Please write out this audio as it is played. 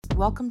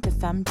Welcome to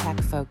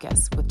FemTech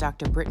Focus with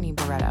Dr. Brittany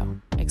Barretto,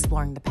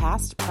 exploring the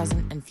past,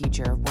 present, and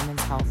future of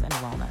women's health and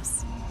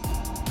wellness.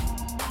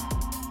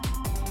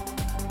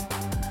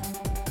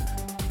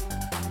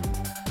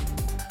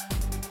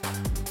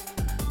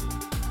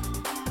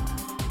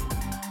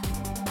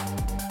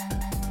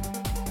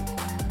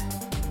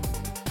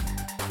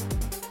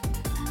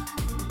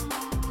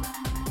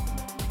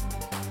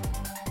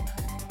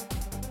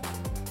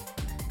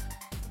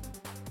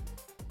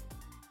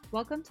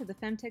 Welcome to the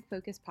FemTech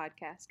Focus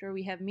podcast, where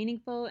we have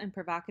meaningful and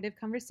provocative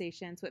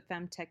conversations with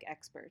FemTech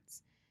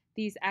experts.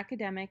 These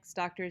academics,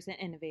 doctors, and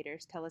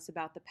innovators tell us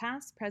about the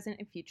past, present,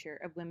 and future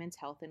of women's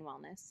health and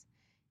wellness.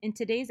 In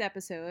today's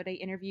episode, I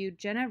interviewed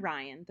Jenna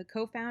Ryan, the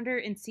co-founder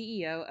and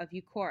CEO of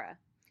Uqora.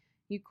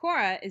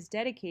 Uqora is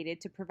dedicated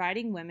to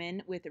providing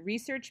women with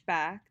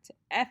research-backed,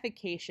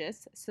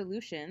 efficacious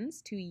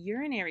solutions to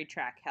urinary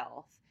tract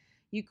health.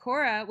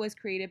 Uqora was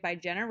created by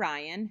Jenna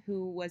Ryan,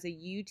 who was a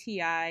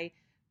UTI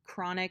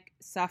chronic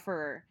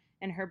sufferer,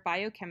 and her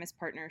biochemist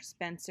partner,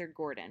 Spencer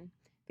Gordon.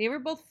 They were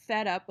both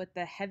fed up with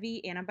the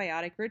heavy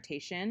antibiotic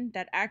rotation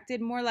that acted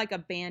more like a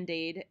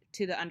band-aid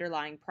to the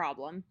underlying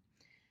problem.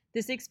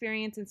 This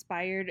experience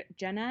inspired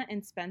Jenna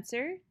and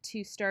Spencer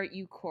to start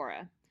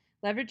Uqora.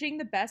 Leveraging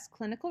the best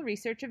clinical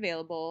research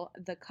available,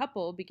 the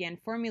couple began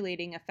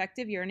formulating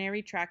effective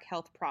urinary tract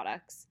health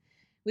products.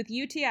 With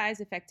UTIs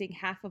affecting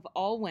half of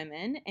all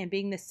women and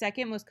being the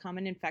second most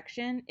common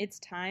infection, it's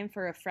time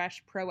for a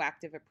fresh,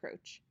 proactive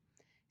approach.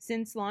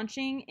 Since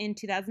launching in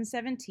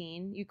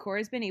 2017, Uqora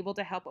has been able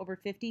to help over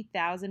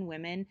 50,000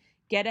 women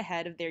get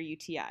ahead of their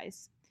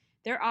UTIs.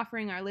 They're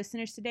offering our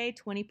listeners today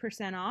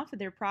 20% off of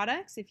their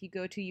products if you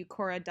go to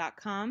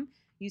uqora.com,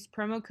 use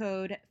promo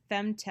code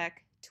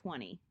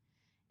FEMTECH20.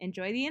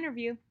 Enjoy the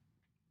interview.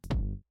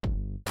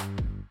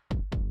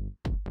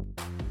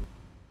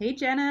 Hey,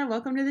 Jenna,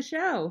 welcome to the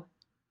show.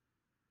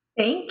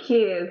 Thank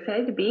you.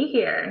 Excited to be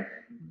here.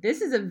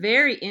 This is a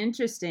very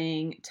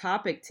interesting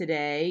topic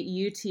today,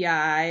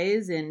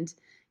 UTIs and,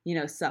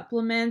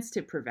 supplements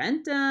to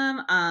prevent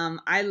them.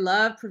 I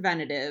love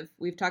preventative.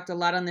 We've talked a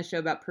lot on the show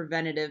about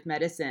preventative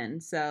medicine.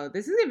 So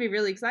this is going to be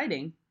really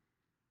exciting.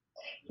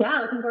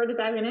 Yeah, looking forward to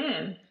diving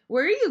in.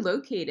 Where are you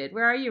located?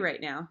 Where are you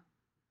right now?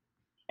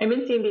 I'm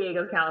in San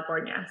Diego,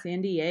 California.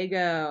 San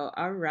Diego.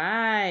 All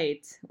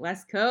right.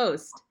 West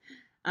Coast.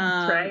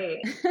 That's right.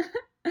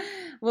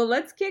 Well,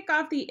 let's kick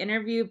off the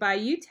interview by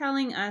you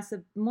telling us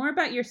more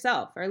about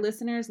yourself. Our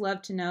listeners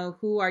love to know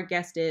who our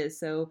guest is.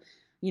 So,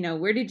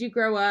 where did you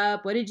grow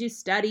up? What did you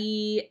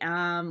study?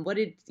 What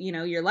did,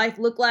 your life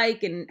look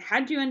like? And how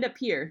did you end up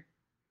here?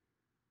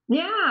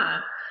 Yeah.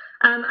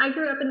 I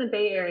grew up in the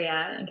Bay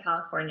Area in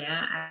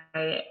California.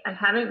 I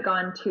haven't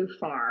gone too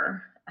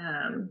far.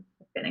 I've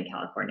been in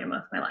California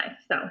most of my life.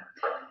 So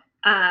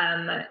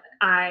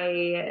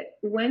I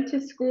went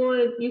to school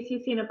at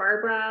UC Santa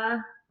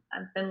Barbara.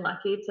 I've been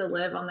lucky to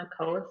live on the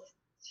coast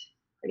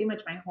pretty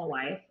much my whole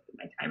life.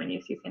 My time in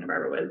UC Santa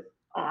Barbara was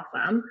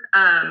awesome.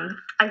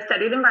 I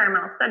studied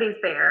environmental studies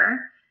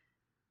there.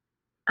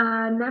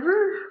 Never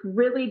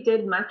really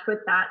did much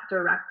with that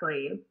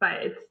directly, but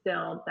it's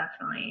still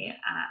definitely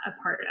a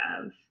part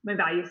of my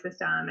value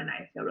system, and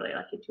I feel really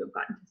lucky to have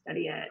gotten to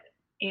study it.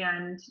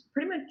 And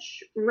pretty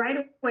much right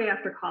away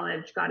after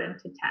college, got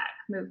into tech,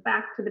 moved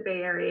back to the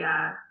Bay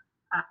Area.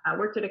 I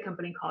worked at a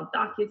company called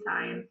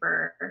DocuSign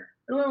for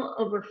a little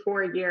over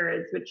 4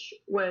 years, which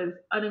was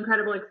an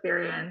incredible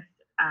experience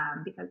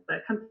because the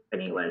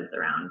company was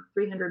around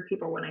 300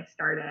 people when I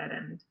started,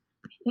 and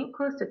I think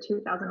close to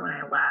 2,000 when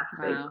I left.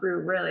 Wow. It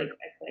grew really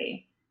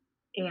quickly,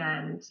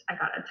 and I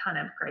got a ton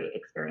of great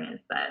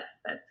experience that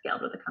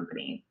scaled with the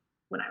company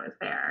when I was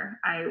there.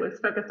 I was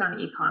focused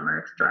on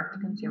e-commerce, direct to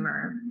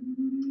consumer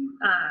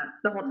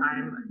the whole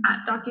time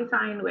at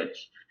DocuSign,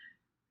 which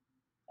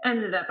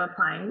ended up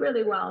applying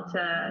really well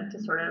to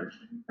sort of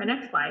my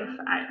next life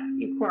at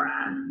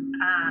Uqora,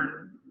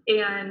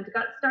 and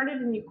got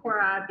started in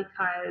Uqora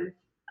because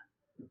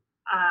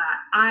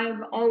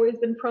I've always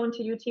been prone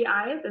to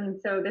UTIs, and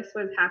so this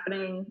was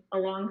happening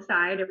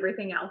alongside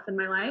everything else in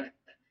my life.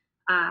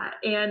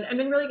 And I'm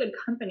in really good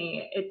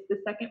company. It's the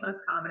second most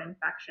common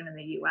infection in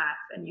the US,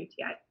 and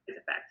UTIs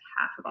affect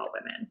half of all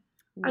women.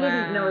 Wow. I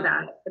didn't know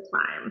that at the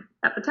time.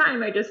 At the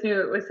time, I just knew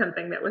it was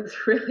something that was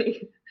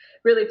really,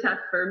 really tough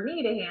for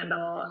me to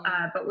handle,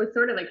 but was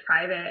sort of like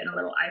private and a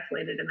little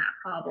isolated in that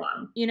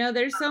problem.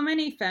 There's so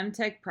many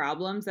femtech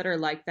problems that are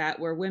like that,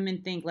 where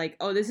women think like,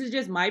 oh, this is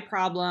just my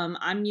problem.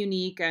 I'm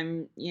unique.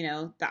 I'm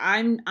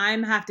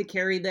have to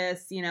carry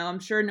this. I'm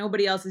sure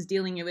nobody else is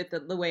dealing with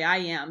it the way I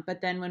am.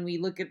 But then when we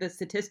look at the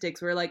statistics,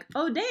 we're like,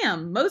 oh,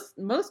 damn,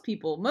 most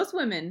people, most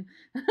women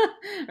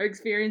are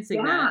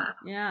experiencing that.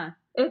 Yeah.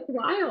 It's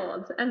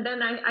wild. And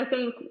then I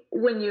think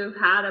when you've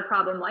had a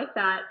problem like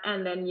that,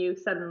 and then you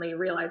suddenly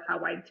realize how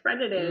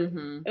widespread it is,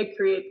 it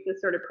creates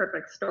this sort of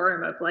perfect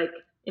storm of like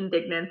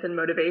indignance and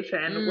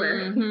motivation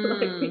where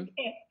like we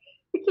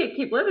can't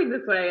keep living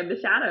this way in the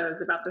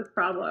shadows about this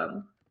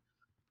problem.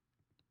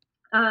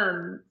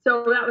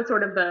 So that was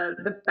sort of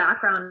the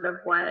background of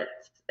what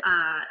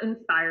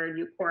inspired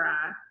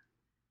Uqora.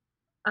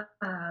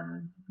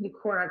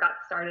 Uqora got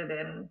started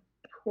in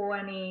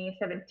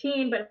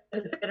 2017, but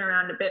has been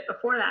around a bit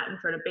before that in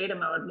sort of beta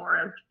mode, more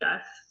of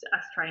just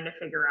us trying to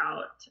figure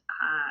out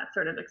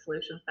sort of like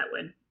solutions that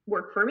would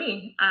work for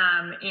me,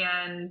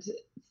 and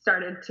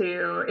started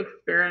to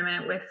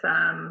experiment with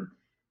some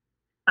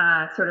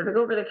sort of like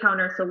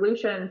over-the-counter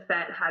solutions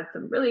that had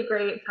some really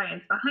great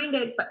science behind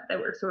it, but that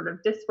were sort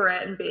of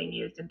disparate and being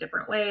used in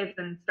different ways,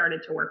 and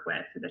started to work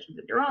with physicians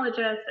and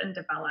urologists and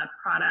develop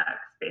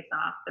products based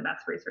off the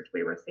best research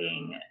we were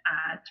seeing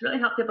to really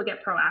help people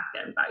get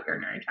proactive about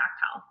urinary tract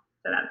health.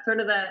 So that's sort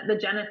of the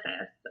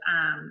genesis.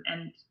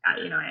 And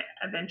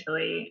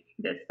eventually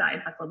this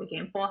side hustle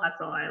became full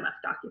hustle. I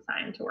left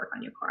DocuSign to work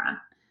on Uqora.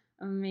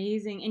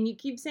 Amazing. And you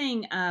keep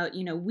saying,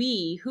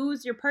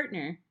 who's your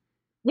partner?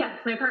 Yes,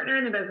 my partner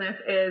in the business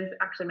is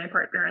actually my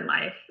partner in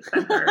life.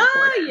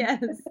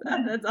 Yes,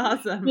 that's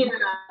awesome.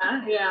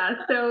 Yeah.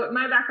 So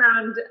my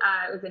background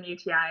was in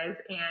UTIs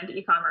and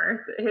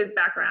e-commerce. His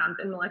background's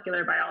in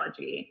molecular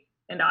biology,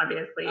 and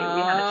obviously we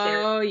have a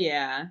shared. Oh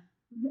yeah.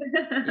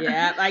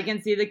 Yeah, I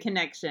can see the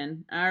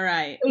connection. All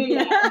right.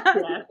 Yes.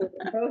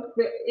 We're both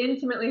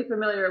intimately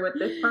familiar with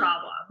this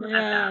problem at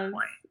that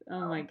point.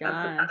 Oh my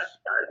gosh.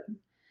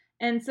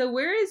 And so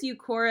where is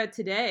Uqora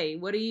today?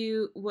 What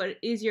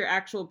is your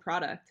actual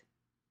product?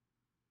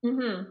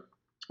 Mm-hmm.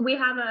 We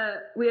have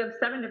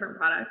 7 different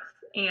products,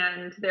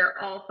 and they're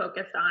all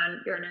focused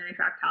on urinary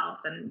tract health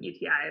and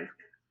UTIs.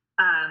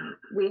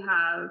 We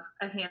have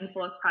a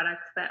handful of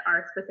products that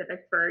are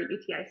specific for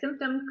UTI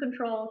symptom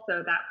control.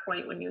 So that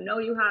point when you know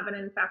you have an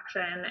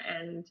infection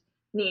and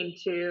need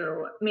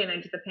to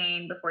manage the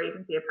pain before you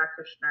can see a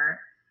practitioner.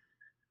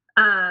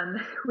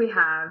 We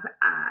have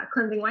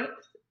cleansing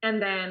wipes, and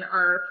then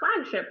our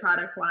flagship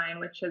product line,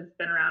 which has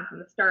been around from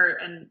the start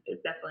and is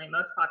definitely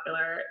most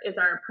popular, is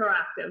our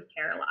proactive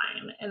care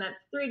line. And that's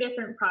 3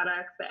 different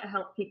products that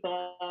help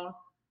people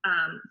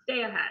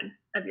stay ahead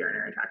of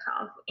urinary tract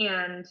health.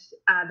 And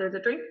there's a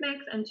drink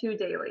mix and 2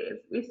 dailies.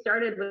 We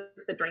started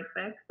with the drink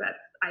mix. That's,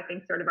 I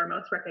think, sort of our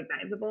most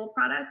recognizable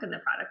product and the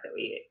product that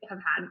we have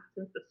had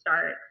since the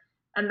start.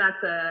 And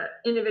that's a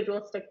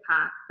individual stick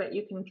pack that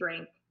you can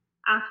drink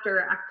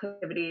after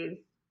activities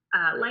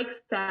like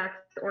sex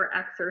or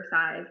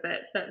exercise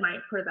that might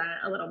present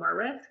a little more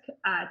risk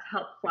to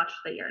help flush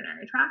the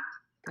urinary tract.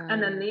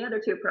 And then the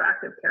other 2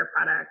 proactive care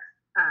products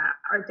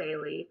are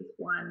dailies.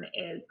 One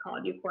is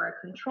called Uqora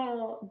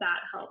Control,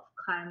 that helps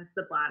cleanse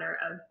the bladder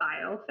of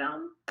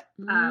biofilm,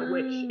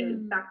 which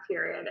is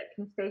bacteria that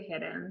can stay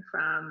hidden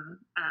from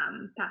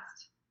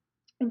past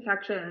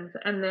infections.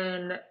 And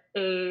then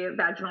a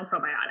vaginal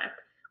probiotic,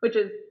 which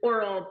is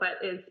oral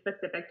but is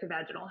specific to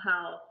vaginal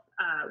health,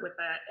 with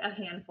a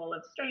handful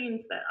of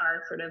strains that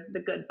are sort of the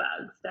good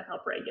bugs to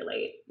help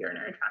regulate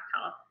urinary tract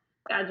health.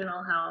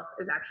 Vaginal health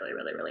is actually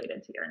really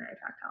related to urinary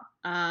tract health.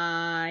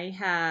 I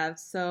have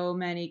so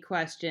many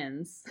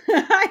questions.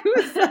 I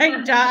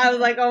was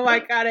like, oh my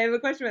God, I have a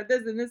question about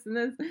this and this and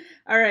this.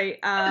 All right,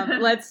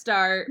 let's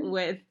start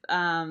with,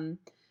 all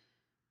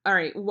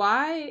right,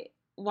 why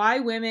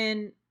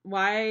women?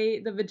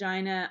 Why the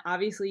vagina?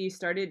 Obviously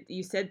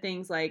you said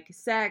things like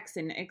sex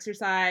and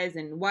exercise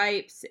and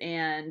wipes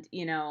and,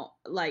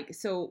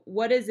 so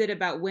what is it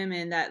about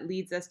women that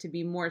leads us to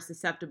be more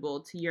susceptible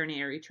to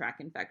urinary tract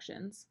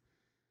infections?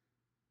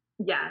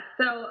 Yeah,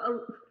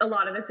 so a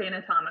lot of it's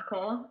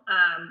anatomical.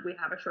 We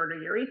have a shorter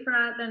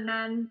urethra than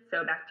men,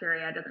 so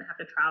bacteria doesn't have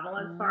to travel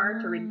as far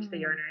to reach the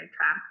urinary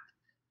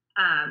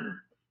tract.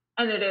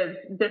 And it is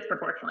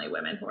disproportionately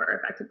women who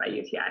are affected by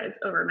UTIs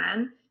over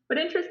men. But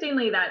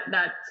interestingly,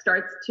 that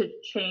starts to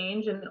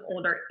change in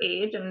older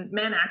age, and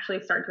men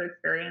actually start to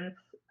experience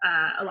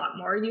a lot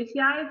more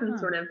UTIs in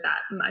sort of that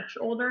much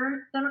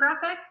older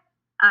demographic,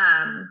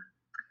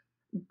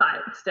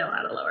 but still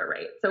at a lower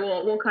rate.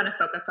 So we'll kind of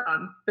focus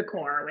on the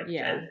core, which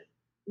is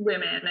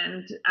women,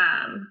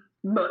 and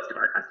most of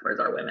our customers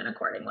are women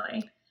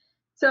accordingly.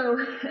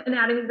 So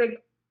anatomy is a big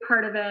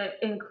part of it,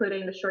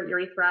 including the short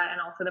urethra and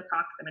also the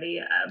proximity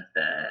of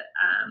the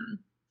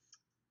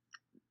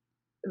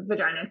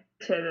vagina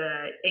to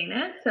the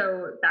anus.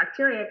 So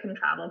bacteria can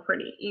travel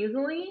pretty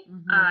easily,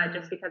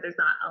 just because there's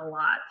not a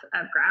lot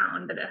of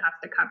ground that it has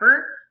to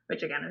cover,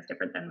 which again is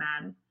different than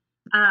men.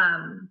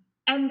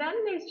 And then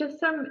there's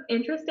just some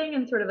interesting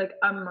and sort of like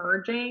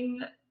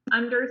emerging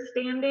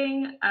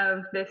understanding of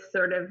this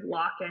sort of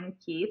lock and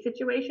key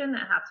situation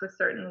that happens with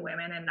certain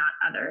women and not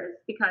others.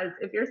 Because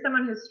if you're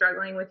someone who's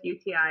struggling with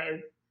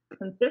UTIs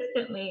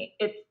consistently,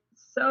 it's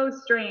so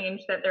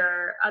strange that there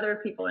are other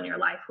people in your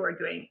life who are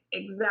doing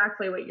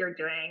exactly what you're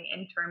doing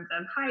in terms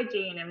of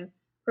hygiene and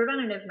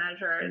preventative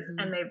measures,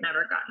 and they've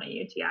never gotten a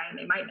UTI, and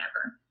they might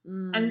never.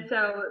 And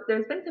so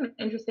there's been some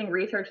interesting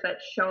research that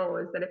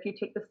shows that if you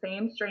take the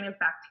same strain of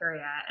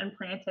bacteria and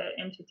plant it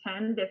into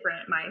 10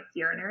 different mice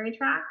urinary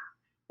tracts,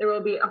 there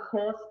will be a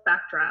whole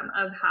spectrum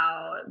of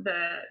how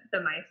the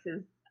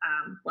mice's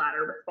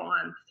bladder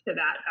responds to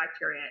that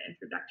bacteria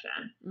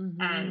introduction.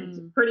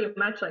 And pretty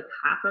much like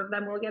half of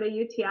them will get a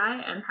UTI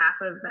and half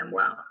of them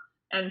won't.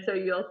 And so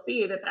you'll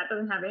see that that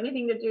doesn't have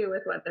anything to do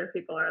with whether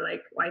people are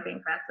like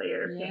wiping correctly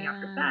or peeing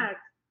after sex,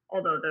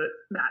 although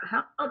that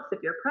helps if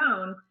you're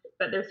prone.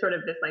 But there's sort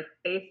of this like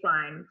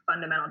baseline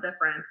fundamental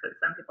difference that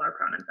some people are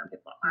prone and some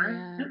people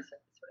aren't, sort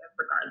of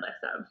regardless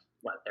of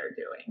what they're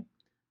doing.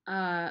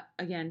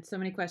 Again, so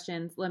many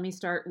questions. Let me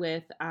start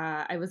with,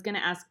 I was going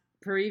to ask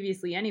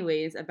previously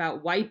anyways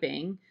about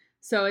wiping.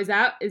 So is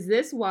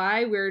this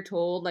why we're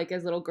told, like,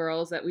 as little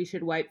girls, that we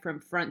should wipe from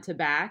front to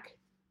back?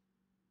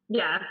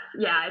 Yeah.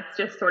 It's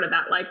just sort of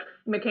that like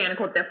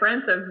mechanical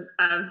difference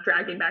of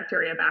dragging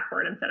bacteria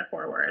backward instead of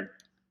forward.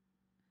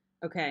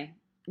 Okay.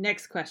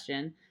 Next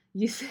question.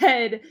 You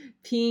said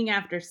peeing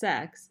after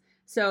sex.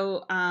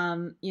 So,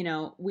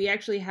 we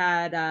actually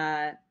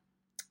had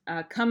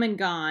Come and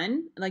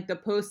Gone, like the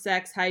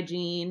post-sex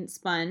hygiene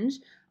sponge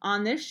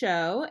on this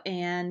show.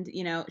 And,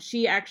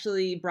 she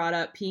actually brought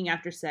up peeing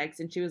after sex.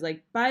 And she was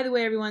like, by the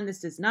way, everyone,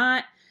 this does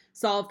not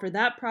solve for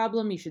that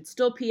problem. You should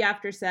still pee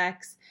after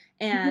sex.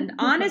 And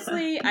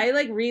honestly, I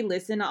like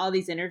re-listen to all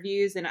these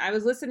interviews, and I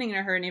was listening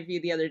to her interview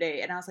the other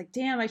day, and I was like,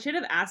 damn, I should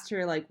have asked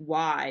her like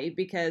why,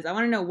 because I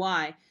want to know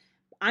why.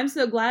 I'm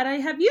so glad I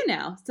have you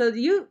now. So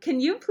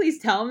can you please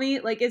tell me,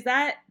 like, is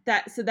that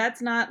so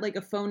that's not like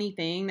a phony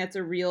thing? That's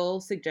a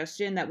real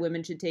suggestion that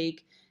women should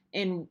take,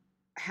 and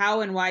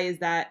how and why is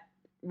that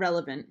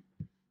relevant?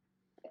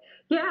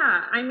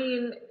 Yeah, I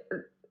mean,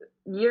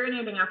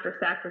 urinating after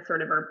sex is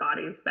sort of our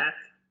body's best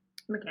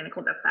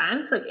mechanical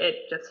defense. Like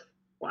it just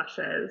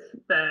flushes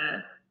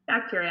the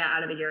bacteria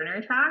out of the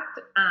urinary tract.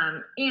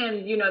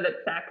 And you know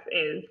that sex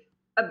is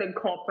a big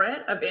culprit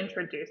of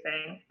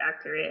introducing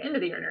bacteria into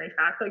the urinary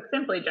tract, like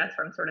simply just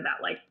from sort of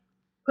that like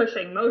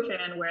pushing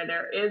motion where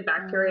there is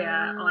bacteria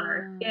on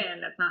our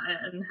skin.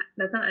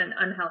 That's not an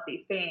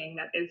unhealthy thing.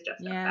 That is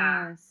just a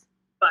fact.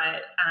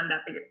 But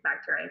that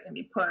bacteria can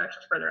be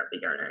pushed further up the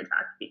urinary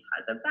tract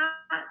because of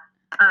that.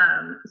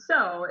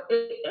 So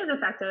it is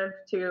effective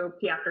to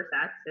pee after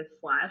sex to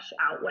flush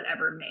out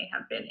whatever may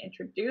have been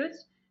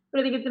introduced. But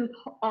I think it's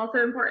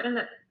also important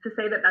to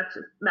say that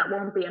that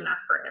won't be enough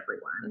for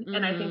everyone. Mm-hmm.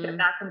 And I think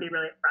that can be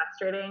really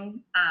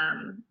frustrating.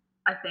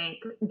 I think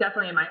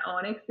definitely in my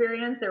own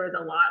experience, there was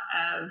a lot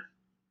of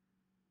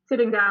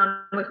sitting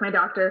down with my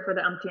doctor for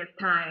the umpteenth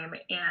time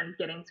and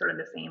getting sort of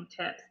the same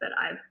tips that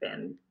I've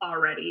been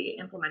already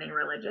implementing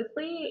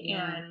religiously.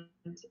 Yeah.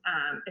 And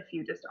if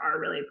you just are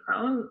really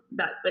prone,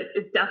 that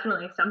it's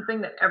definitely something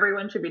that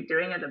everyone should be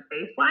doing as a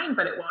baseline,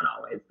 but it won't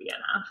always be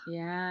enough.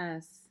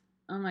 Yes.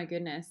 Oh my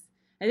goodness.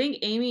 I think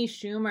Amy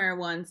Schumer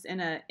once in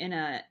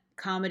a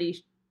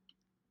comedy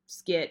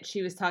skit,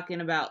 she was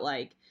talking about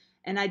like,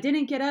 and I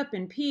didn't get up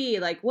and pee.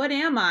 Like, what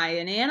am I,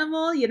 an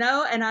animal?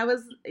 And I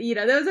was,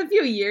 that was a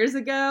few years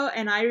ago.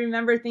 And I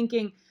remember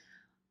thinking,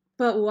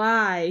 but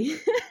why?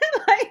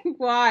 Like,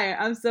 why?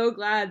 I'm so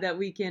glad that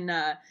we can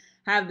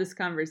have this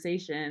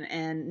conversation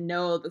and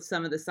know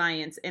some of the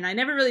science. And I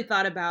never really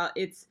thought about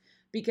it's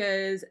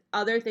because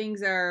other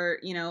things are,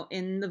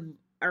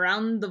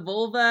 around the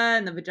vulva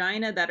and the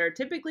vagina that are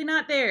typically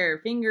not there.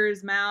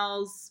 Fingers,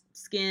 mouths,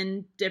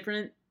 skin,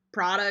 different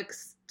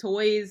products,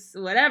 toys,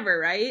 whatever,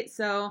 right?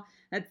 So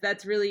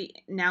that's really,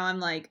 now I'm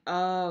like,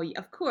 oh,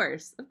 of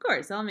course,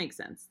 that all makes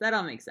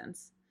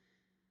sense.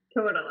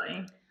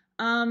 Totally.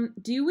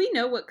 Do we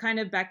know what kind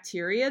of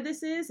bacteria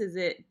this is?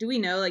 Do we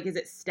know, like, is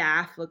it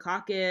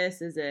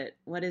Staphylococcus?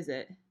 What is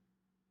it?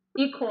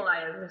 E.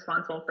 coli is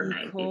responsible for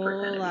 90%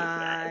 of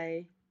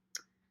UTIs.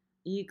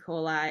 E.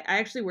 coli. I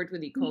actually worked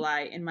with E.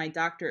 coli in my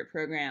doctorate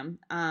program.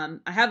 I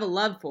have a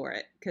love for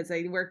it because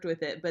I worked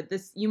with it, but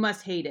you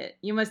must hate it.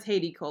 You must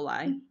hate E.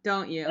 coli,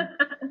 don't you?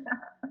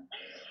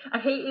 I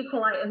hate E.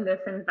 coli in this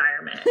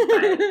environment,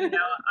 but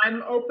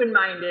I'm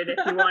open-minded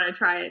if you want to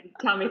try and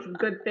tell me some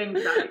good things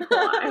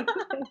about E.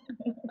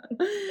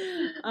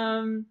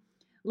 coli.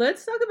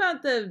 Let's talk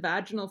about the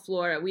vaginal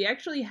flora. We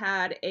actually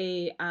had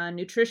a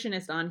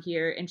nutritionist on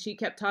here, and she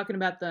kept talking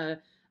about the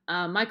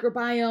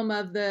microbiome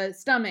of the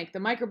stomach, the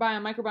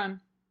microbiome.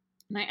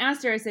 And I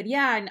asked her, I said,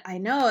 yeah, I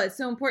know, it's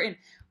so important.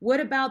 What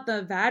about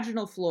the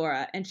vaginal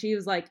flora? And she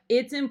was like,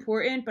 it's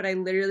important, but I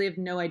literally have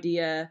no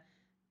idea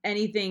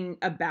anything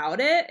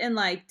about it. And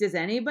like, does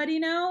anybody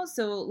know?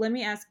 So let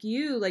me ask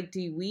you, like,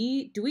 do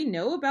we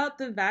know about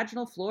the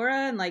vaginal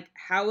flora, and like,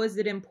 how is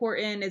it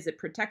important? Is it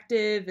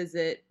protective? Is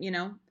it,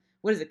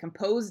 what is it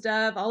composed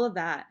of? All of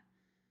that.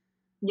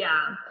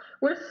 Yeah,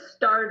 we're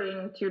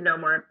starting to know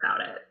more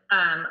about it.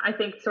 I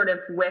think sort of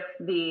with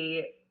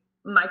the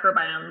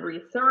microbiome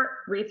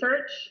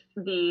research,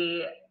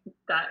 the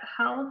gut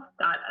health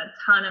got a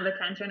ton of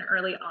attention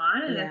early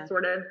on, and it's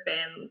sort of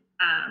been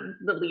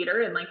the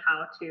leader in like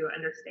how to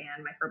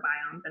understand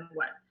microbiomes and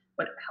what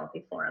a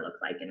healthy flora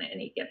looks like in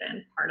any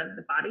given part of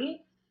the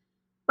body.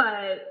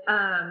 But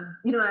I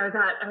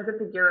was at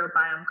the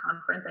Eurobiome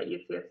conference at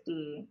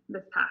UCSD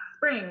this past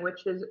spring,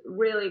 which is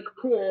really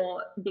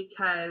cool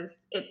because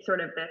it's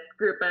sort of this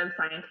group of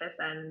scientists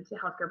and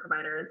healthcare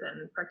providers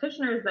and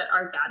practitioners that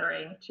are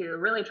gathering to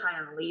really try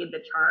and lead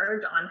the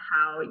charge on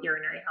how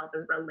urinary health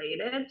is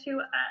related to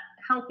a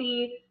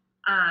healthy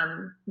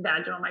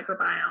vaginal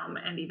microbiome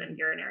and even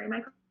urinary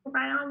microbiome.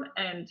 microbiome.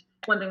 And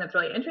one thing that's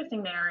really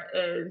interesting there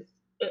is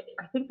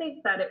I think they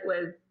said it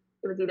was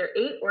either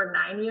 8 or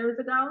 9 years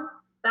ago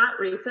that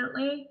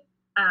recently,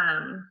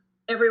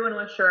 everyone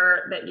was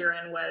sure that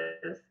urine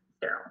was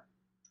sterile.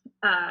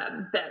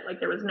 That like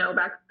there was no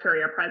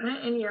bacteria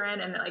present in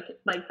urine, and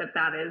that's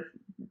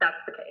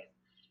the case.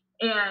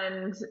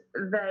 And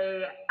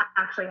they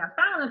actually have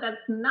found that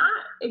that's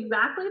not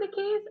exactly the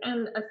case.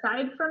 And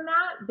aside from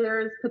that,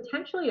 there's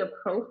potentially a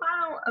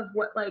profile of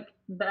what like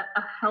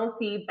a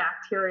healthy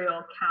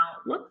bacterial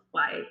count looks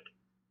like,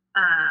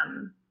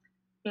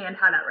 and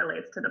how that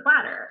relates to the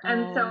bladder.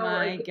 And so,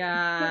 like,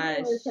 similar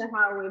to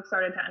how we've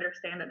started to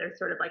understand that there's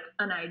sort of like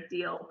an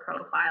ideal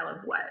profile of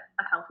what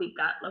a healthy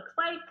gut looks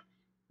like,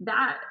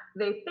 that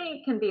they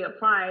think can be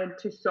applied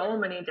to so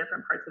many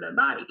different parts of the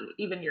body,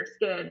 even your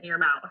skin, your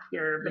mouth,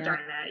 your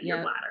vagina,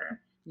 your bladder.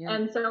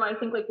 And so I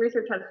think like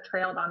research has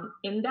trailed on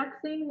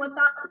indexing what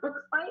that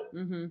looks like,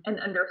 and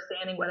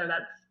understanding whether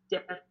that's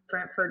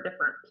different for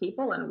different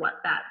people and what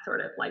that sort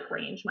of like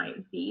range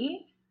might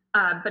be.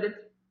 But it's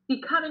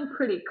becoming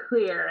pretty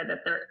clear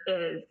that there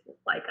is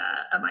like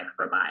a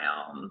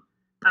microbiome,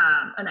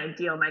 an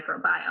ideal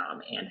microbiome,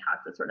 and how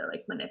to sort of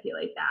like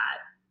manipulate that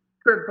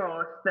for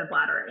both the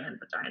bladder and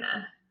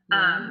vagina.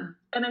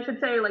 And I should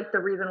say, like, the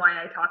reason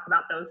why I talk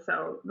about those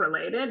so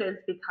related is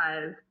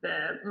because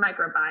the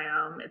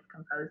microbiome is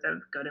composed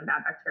of good and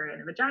bad bacteria in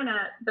the vagina.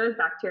 Those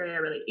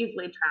bacteria really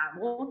easily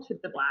travel to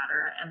the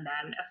bladder and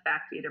then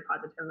affect either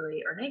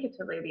positively or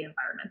negatively the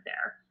environment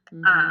there.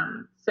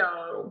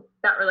 So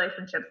that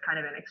relationship's kind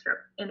of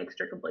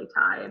inextricably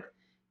tied.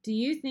 Do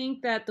you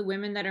think that the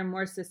women that are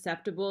more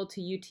susceptible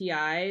to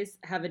UTIs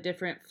have a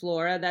different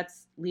flora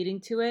that's leading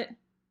to it?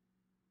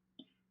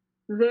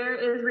 There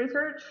is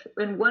research,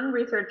 and one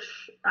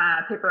research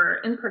paper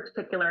in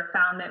particular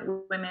found that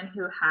women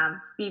who have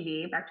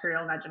BV,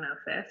 bacterial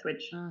vaginosis,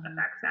 which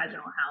affects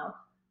vaginal health,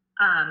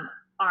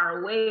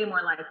 are way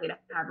more likely to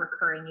have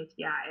recurring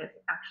UTIs,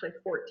 actually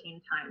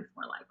 14 times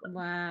more likely.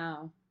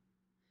 Wow.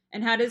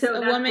 And how does a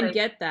woman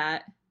get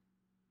that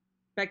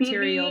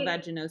bacterial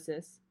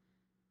vaginosis?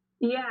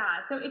 Yeah,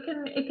 so it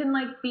can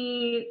like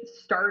be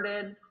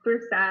started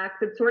through sex.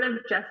 It's sort of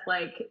just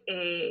like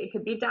it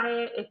could be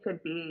diet, it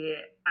could be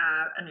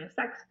a new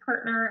sex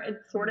partner.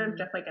 It's sort of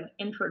just like an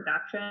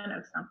introduction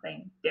of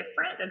something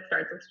different that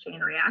starts this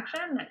chain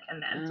reaction that can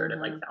then sort of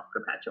like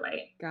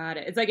self-perpetuate. Got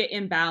it. It's like an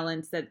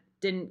imbalance that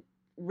didn't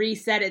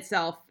reset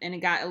itself and it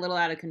got a little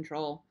out of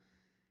control.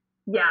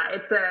 Yeah,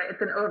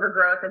 it's an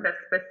overgrowth of a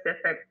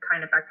specific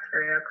kind of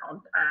bacteria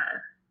called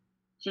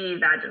G.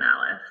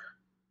 vaginalis.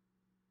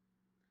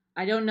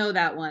 I don't know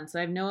that one, so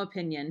I have no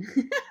opinion.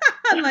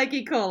 Unlike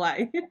E.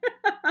 coli.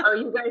 Oh,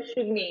 you guys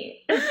should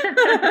meet.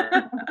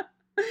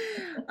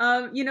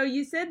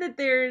 You said that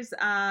there's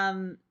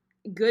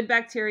good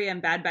bacteria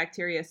and bad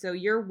bacteria. So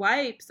your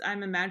wipes,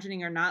 I'm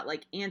imagining, are not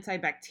like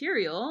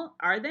antibacterial,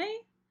 are they?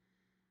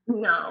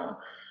 No,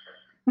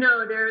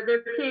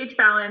 they're pH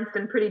balanced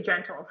and pretty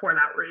gentle for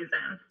that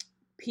reason.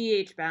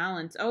 pH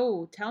balance.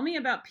 Oh, tell me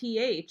about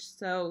pH.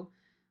 So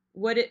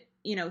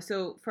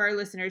so for our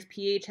listeners,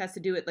 pH has to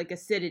do with like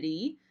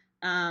acidity,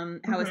 how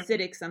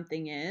acidic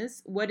something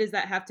is. What does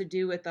that have to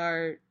do with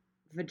our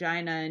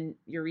vagina and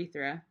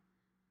urethra?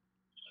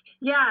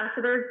 Yeah,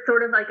 so there's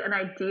sort of like an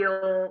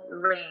ideal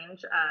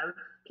range of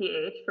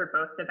pH for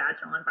both the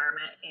vaginal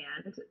environment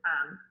and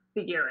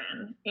the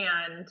urine.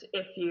 And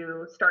if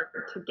you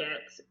start to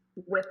get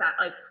with that,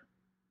 like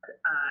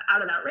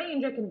out of that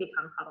range, it can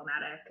become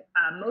problematic,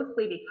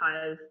 mostly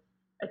because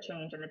a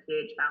change in the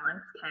pH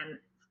balance can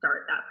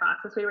start that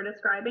process we were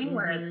describing,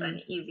 where it's then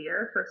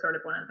easier for sort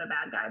of one of the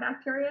bad guy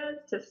bacteria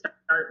to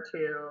start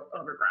to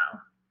overgrow.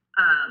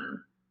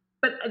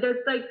 But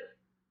there's like,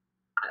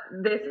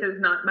 this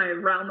is not my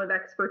realm of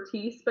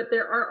expertise, but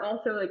there are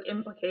also like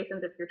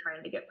implications if you're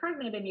trying to get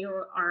pregnant and you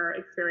are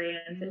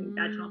experiencing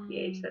vaginal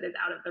pH that is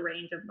out of the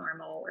range of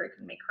normal, where it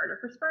can make harder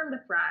for sperm to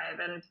thrive.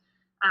 And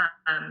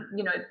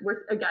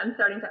we're again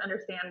starting to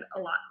understand a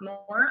lot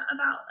more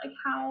about like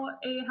how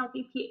a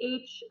healthy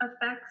pH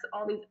affects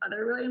all these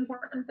other really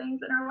important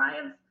things in our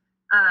lives.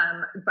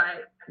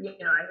 But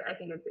I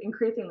think it's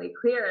increasingly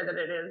clear that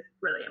it is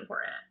really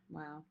important.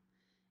 Wow.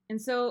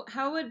 And so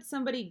how would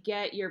somebody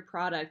get your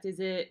product? Is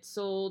it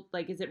sold,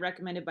 like, is it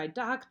recommended by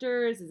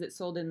doctors? Is it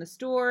sold in the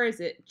store? Is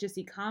it just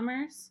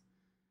e-commerce?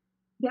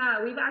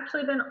 Yeah, we've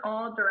actually been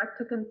all direct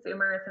to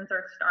consumer since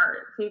our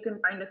start. So you can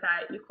find us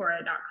at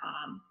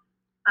Uqora.com.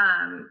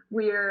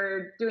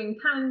 We're doing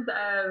tons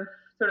of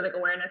sort of like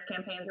awareness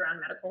campaigns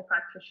around medical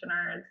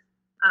practitioners.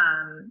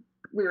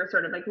 We were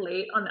sort of like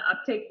late on the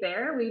uptake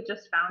there. We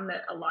just found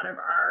that a lot of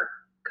our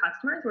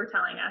customers were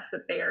telling us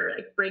that they are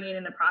like bringing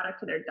in the product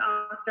to their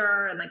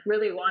doctor and like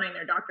really wanting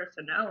their doctors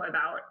to know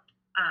about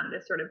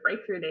this sort of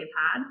breakthrough they've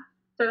had.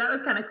 So that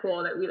was kind of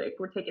cool that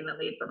we're taking the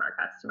lead from our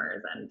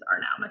customers and are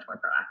now much more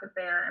proactive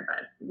there,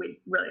 but we've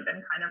really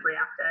been kind of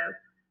reactive.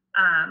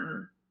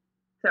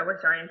 So we're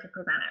starting to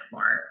present it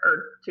more,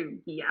 or to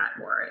be at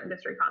more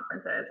industry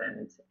conferences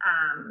and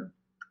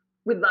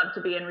we'd love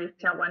to be in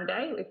retail one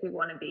day if we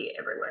want to be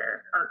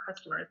everywhere our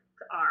customers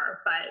are,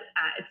 but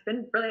it's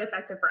been really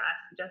effective for us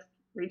to just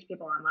reach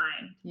people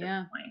online at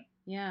this point.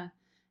 Yeah.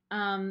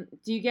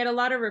 Do you get a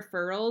lot of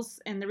referrals?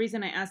 And the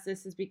reason I ask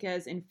this is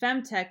because in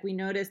femtech, we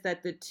noticed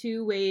that the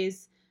two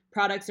ways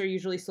products are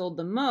usually sold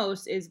the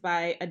most is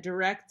by a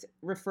direct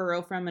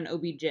referral from an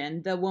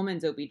OB-GYN, the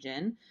woman's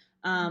OB-GYN,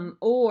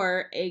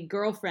 or a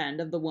girlfriend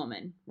of the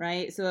woman,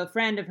 right? So a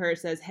friend of hers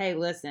says, hey,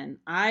 listen,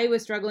 I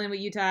was struggling with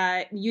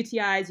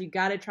UTIs. You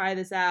got to try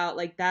this out.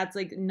 Like, that's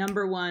like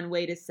number one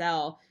way to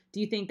sell.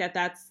 Do you think that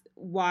that's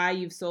why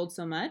you've sold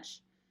so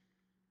much?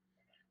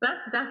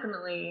 That's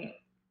definitely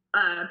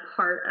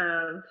part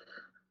of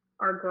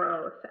our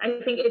growth.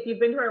 I think if you've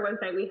been to our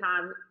website, we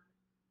have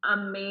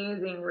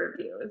amazing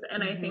reviews.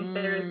 And I think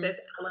there's this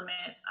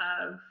element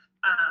of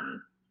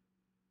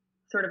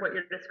sort of what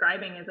you're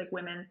describing is like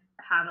women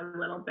have a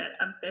little bit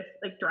of this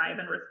like drive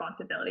and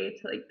responsibility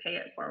to like pay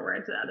it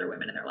forward to other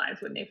women in their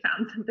lives when they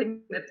found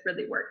something that's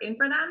really working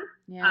for them.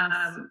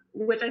 Yes.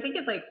 Which I think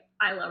is like,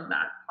 I love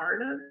that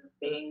part of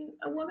being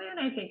a woman.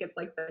 I think it's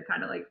like the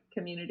kind of like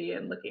community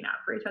and looking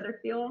out for each other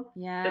feel.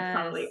 Yes. It's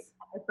probably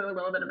also a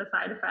little bit of a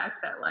side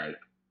effect that like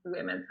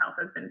women's health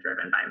has been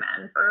driven by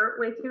men for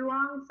way too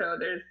long. So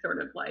there's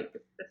sort of like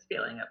this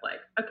feeling of like,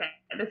 okay,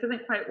 this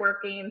isn't quite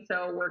working.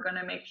 So we're going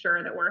to make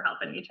sure that we're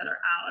helping each other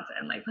out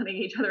and like letting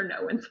each other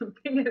know when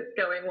something is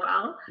going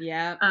well.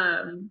 Yeah.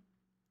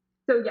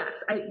 So yes,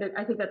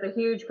 I think that's a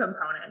huge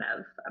component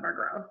of our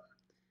growth.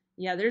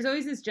 Yeah, there's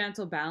always this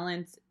gentle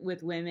balance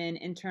with women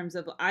in terms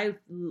of, I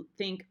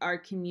think our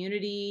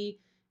community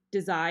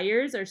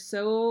desires are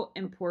so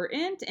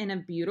important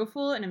and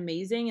beautiful and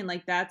amazing. And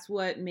like, that's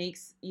what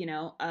makes,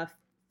 a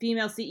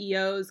female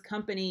CEO's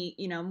company,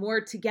 more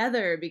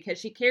together, because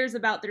she cares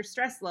about their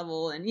stress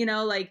level. And,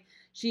 like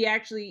she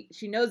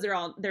knows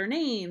their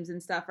names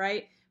and stuff.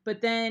 Right.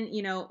 But then,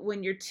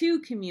 when you're to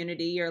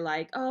community, you're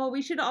like, oh,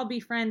 we should all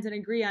be friends and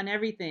agree on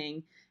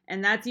everything.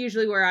 And that's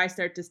usually where I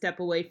start to step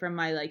away from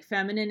my like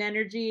feminine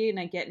energy and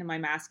I get into my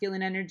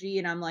masculine energy.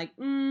 And I'm like,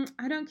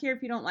 I don't care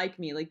if you don't like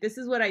me. Like, this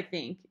is what I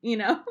think,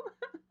 Yeah,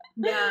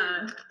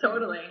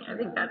 totally. I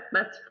think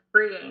that's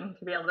freeing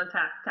to be able to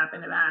tap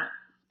into that.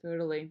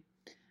 Totally.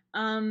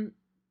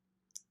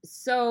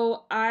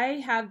 So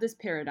I have this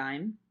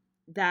paradigm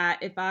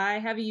that if I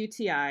have a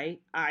UTI,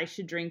 I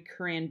should drink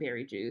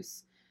cranberry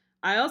juice.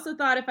 I also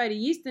thought if I had a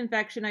yeast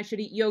infection, I should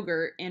eat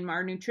yogurt. And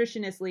our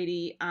nutritionist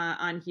lady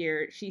on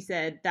here, she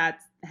said that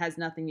has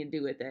nothing to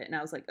do with it. And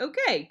I was like,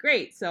 okay,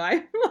 great. So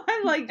I'm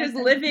like just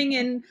living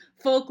in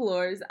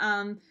folklores.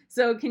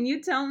 So can you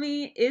tell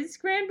me, is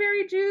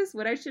cranberry juice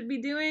what I should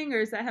be doing, or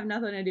does that have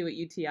nothing to do with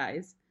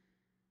UTIs?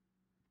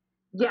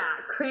 Yeah,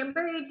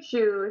 cranberry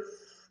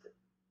juice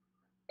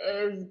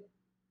is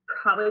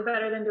probably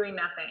better than doing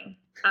nothing.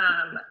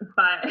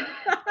 But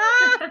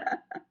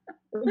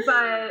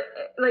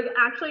like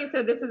actually,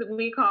 so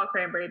we call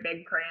cranberry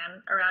big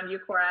cran around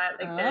Uqora.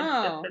 Like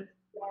there's just been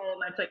so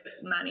much like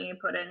money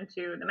put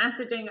into the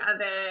messaging of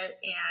it,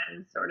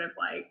 and sort of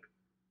like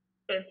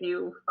if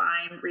you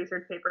find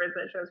research papers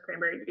that shows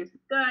cranberry juice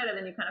is good, and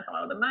then you kind of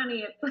follow the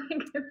money, it's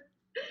like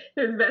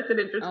there's vested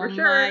interest for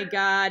sure. Oh my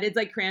God, it's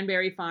like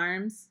Cranberry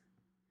Farms.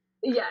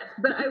 Yes,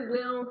 but I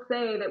will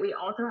say that we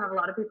also have a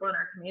lot of people in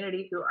our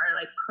community who are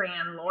like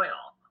cran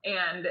loyal,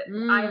 and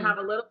I have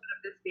a little bit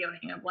of this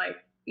feeling of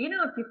like,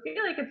 if you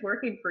feel like it's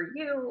working for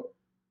you,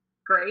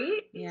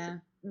 great. Yeah.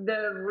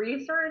 The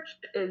research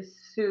is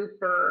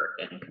super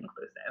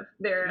inconclusive.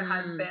 There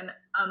has been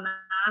a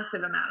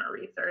massive amount of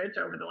research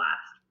over the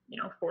last,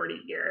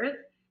 40 years,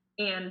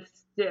 and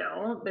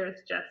still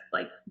there's just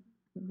like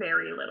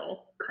very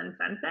little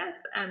consensus.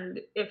 And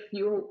if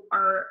you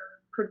are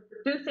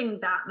producing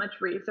that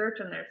much research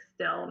and there's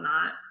still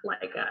not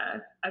like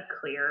a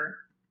clear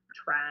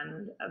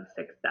trend of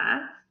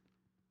success,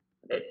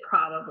 it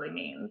probably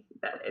means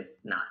that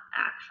it's not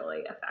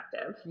actually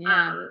effective.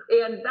 Yeah.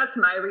 And that's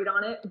my read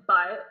on it.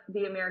 But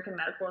the American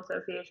Medical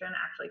Association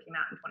actually came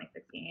out in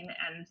 2016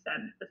 and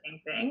said the same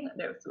thing.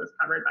 This was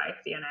covered by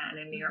CNN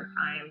and New York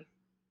Times,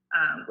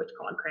 which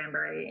called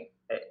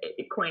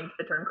it coined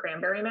the term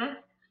cranberry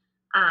myth.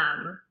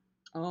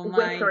 Oh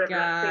my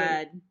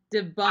God.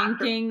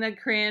 Debunking the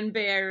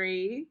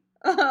cranberry.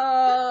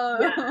 Oh.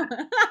 Yeah.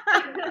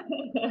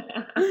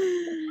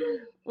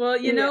 Well,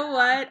 you know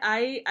what?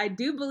 I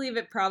do believe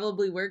it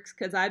probably works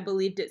because I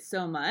believed it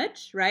so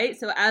much, right?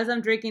 So as I'm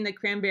drinking the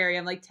cranberry,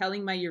 I'm like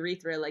telling my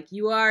urethra, like,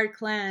 you are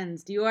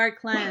cleansed,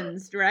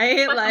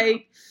 right?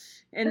 Like,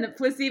 and the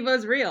placebo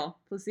is real.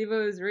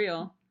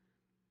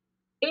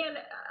 And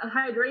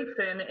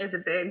hydration is a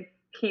big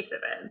piece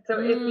of it.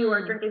 So if you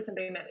are drinking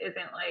something that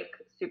isn't like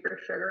super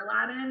sugar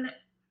laden,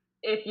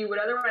 if you would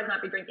otherwise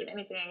not be drinking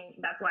anything,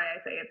 that's why I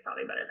say it's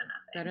probably better than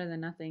nothing. Better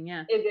than nothing,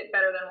 yeah. Is it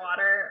better than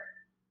water?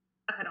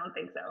 I don't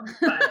think so.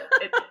 But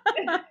it's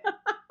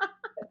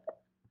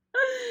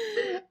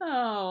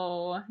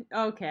Oh,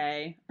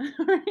 okay.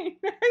 I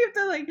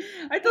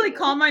have to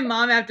call my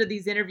mom after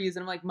these interviews,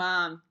 and I'm like,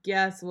 Mom,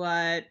 guess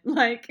what?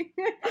 Like,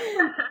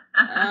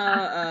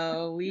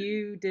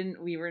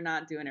 we were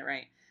not doing it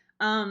right.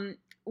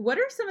 What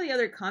are some of the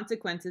other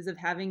consequences of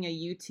having a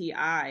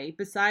UTI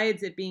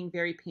besides it being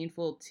very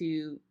painful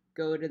to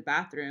go to the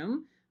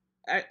bathroom?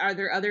 Are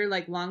there other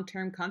like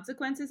long-term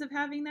consequences of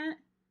having that?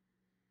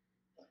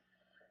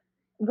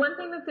 One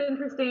thing that's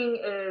interesting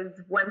is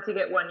once you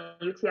get one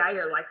UTI,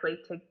 you're likely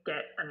to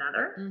get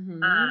another,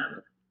 Mm-hmm.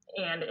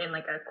 and in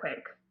like a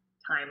quick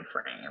time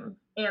frame.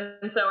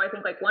 And so I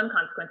think like one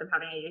consequence of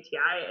having a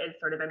UTI is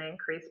sort of an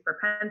increased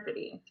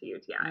propensity to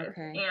UTIs.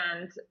 Okay.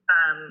 And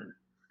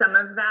some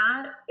of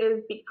that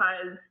is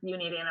because you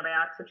need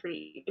antibiotics to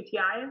treat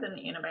UTIs, and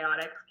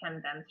antibiotics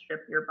can then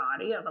strip your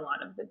body of a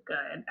lot of the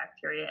good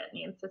bacteria it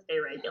needs to stay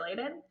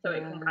regulated. So it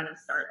can kind of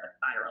Yes. start a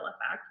spiral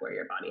effect where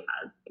your body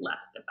has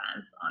less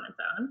defense on its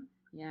own.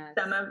 Yes.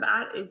 Some of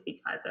that is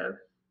because of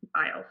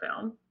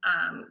biofilm,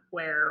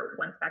 where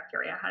once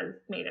bacteria has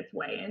made its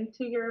way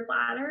into your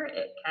bladder,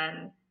 it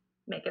can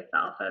make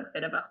itself a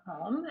bit of a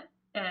home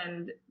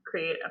and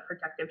create a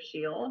protective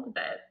shield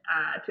that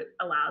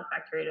allows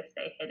bacteria to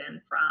stay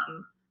hidden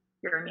from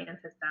your immune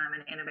system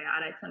and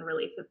antibiotics and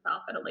release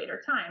itself at a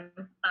later time,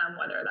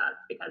 whether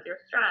that's because you're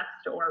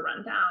stressed or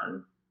run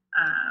down.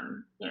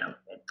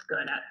 It's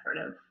good at sort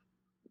of,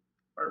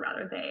 or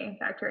rather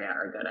bacteria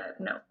are good at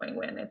knowing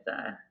when it's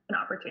an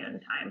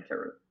opportune time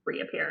to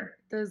reappear.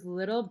 Those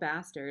little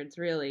bastards,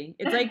 really.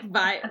 It's like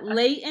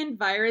latent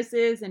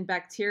viruses and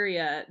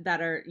bacteria that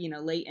are,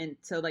 latent,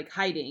 so like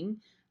hiding.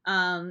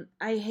 I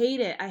hate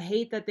it. I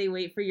hate that they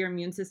wait for your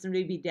immune system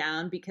to be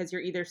down because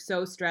you're either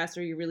so stressed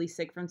or you're really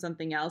sick from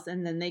something else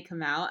and then they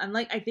come out. I'm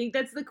like, I think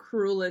that's the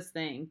cruelest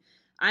thing.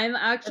 I'm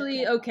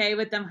actually okay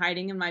with them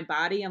hiding in my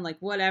body. I'm like,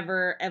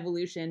 whatever,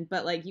 evolution.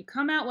 But like, you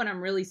come out when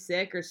I'm really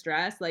sick or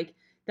stressed, like,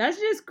 that's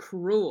just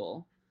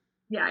cruel.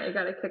 Yeah, you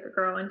got to kick a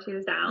girl when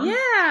she's down.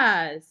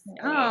 Yes. Right.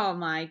 Oh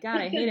my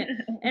God, I hate it.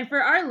 And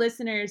for our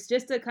listeners,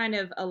 just to kind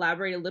of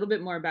elaborate a little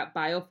bit more about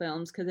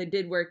biofilms, because I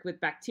did work with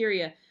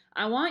bacteria,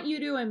 I want you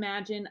to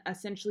imagine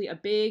essentially a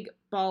big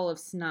ball of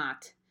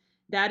snot.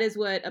 That is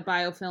what a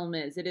biofilm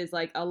is. It is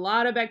like a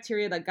lot of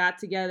bacteria that got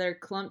together,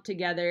 clumped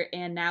together,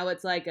 and now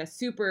it's like a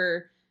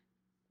super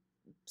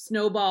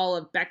snowball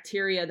of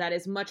bacteria that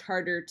is much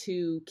harder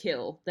to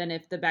kill than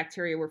if the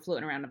bacteria were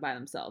floating around by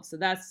themselves. So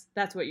that's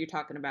what you're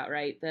talking about,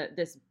 right?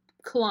 This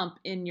clump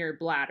in your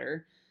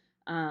bladder.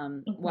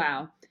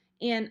 Wow.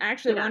 And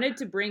actually, I wanted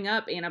to bring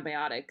up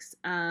antibiotics.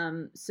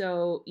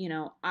 So,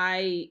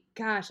 I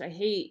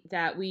hate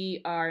that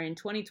we are in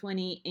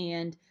 2020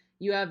 and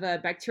you have a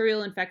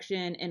bacterial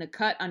infection and a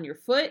cut on your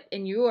foot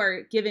and you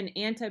are given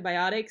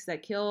antibiotics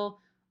that kill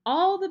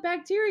all the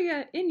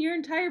bacteria in your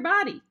entire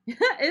body.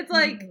 It's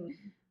like,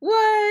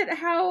 what?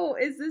 How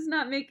is this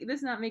not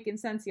making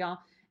sense, y'all?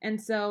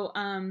 And so,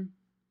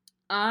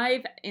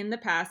 I've in the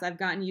past I've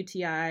gotten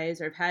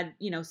UTIs or I've had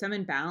some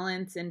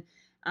imbalance, and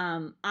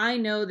I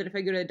know that if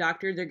I go to a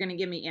doctor, they're going to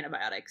give me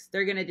antibiotics.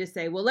 They're going to just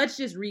say, well, let's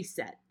just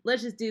reset.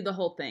 Let's just do the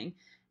whole thing.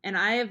 And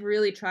I have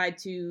really tried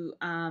to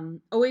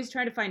always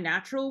try to find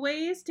natural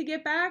ways to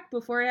get back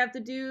before I have to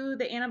do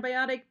the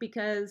antibiotic,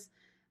 because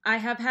I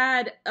have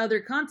had other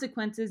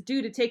consequences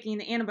due to taking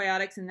the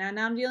antibiotics, and now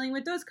I'm dealing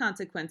with those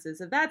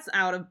consequences. If that's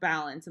out of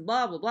balance and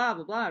blah, blah, blah,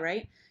 blah, blah,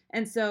 right?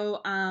 And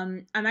so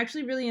I'm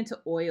actually really into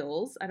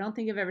oils. I don't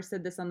think I've ever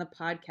said this on the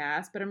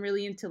podcast, but I'm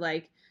really into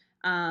like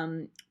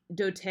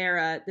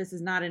doTERRA. This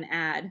is not an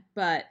ad,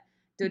 but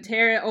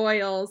doTERRA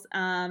oils,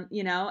 and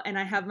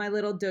I have my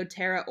little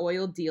doTERRA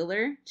oil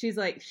dealer. She's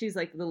like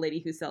the lady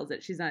who sells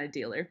it. She's not a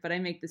dealer, but I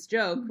make this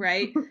joke,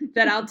 right?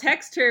 That I'll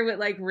text her with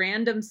like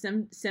random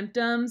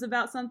symptoms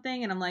about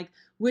something. And I'm like,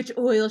 which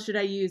oil should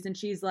I use? And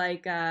she's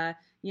like, oh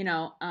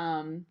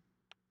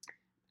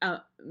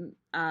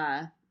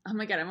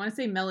my God, I want to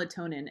say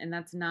melatonin, and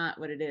that's not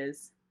what it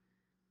is.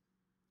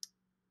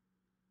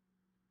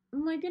 Oh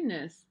my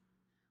goodness.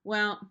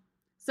 Well,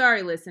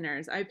 sorry,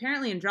 listeners. I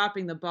apparently am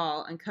dropping the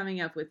ball and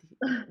coming up with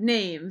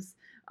names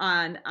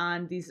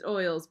on these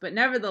oils, but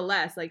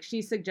nevertheless, like,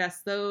 she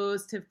suggests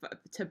those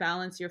to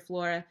balance your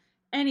flora.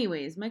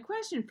 Anyways, my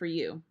question for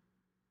you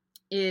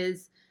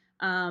is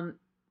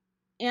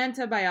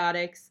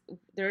antibiotics.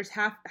 There's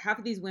half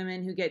of these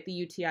women who get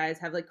the UTIs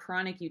have like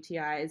chronic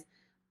UTIs.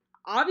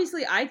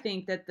 Obviously, I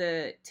think that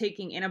the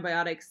taking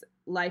antibiotics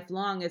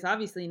lifelong is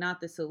obviously not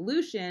the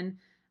solution.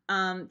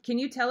 Can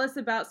you tell us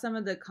about some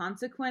of the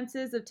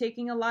consequences of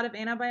taking a lot of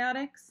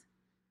antibiotics?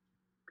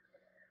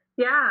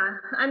 Yeah,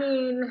 I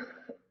mean,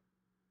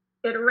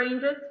 it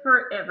ranges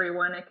for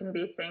everyone. It can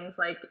be things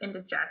like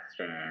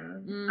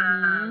indigestion,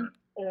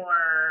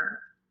 or,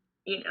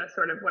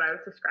 sort of what I was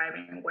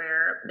describing,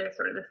 where there's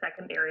sort of the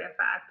secondary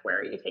effect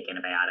where you take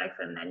antibiotics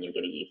and then you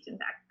get a yeast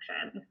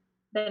infection.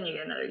 Then you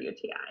get another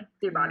UTI.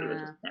 Your body was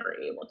just never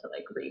able to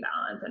like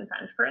rebalance and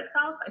fend for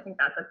itself. I think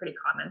that's a pretty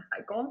common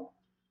cycle.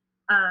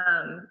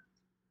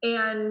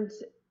 And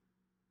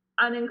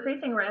an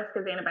increasing risk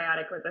is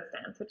antibiotic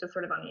resistance, which is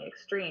sort of on the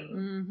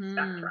extreme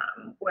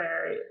spectrum,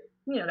 where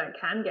that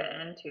can get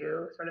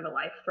into sort of a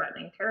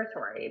life-threatening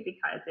territory,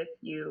 because if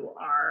you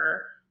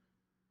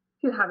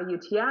have a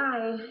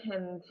UTI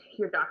and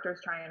your doctor's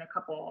trying a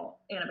couple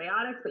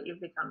antibiotics, but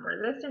you've become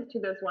resistant to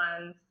those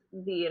ones,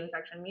 the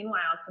infection,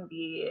 meanwhile, can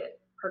be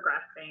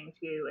progressing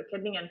to a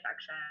kidney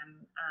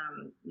infection.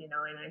 You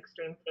know, in an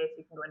extreme case,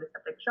 you can go into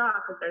septic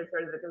shock. But there's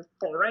sort of this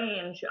full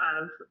range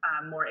of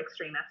more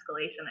extreme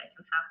escalation that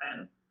can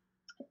happen.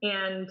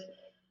 And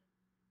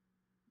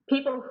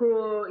people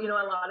who, you know,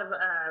 a lot of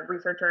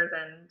researchers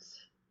and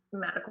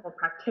medical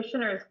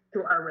practitioners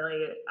who are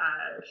really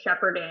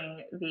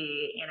shepherding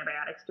the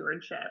antibiotic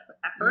stewardship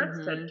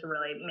efforts to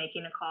really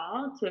making a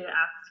call to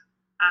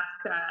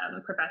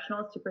ask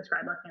professionals to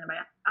prescribe less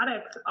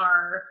antibiotics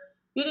are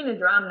beating the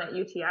drum that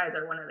UTIs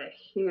are one of the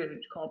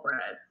huge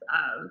culprits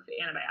of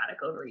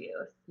antibiotic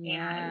overuse.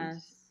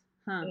 Yes.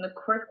 And in the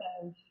course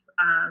of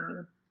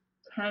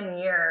 10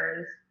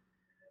 years,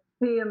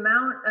 the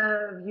amount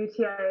of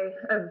UTIs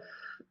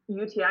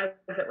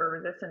that were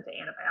resistant to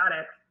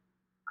antibiotics,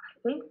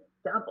 I think,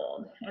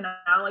 doubled. And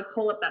I'll like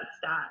pull up that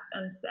stat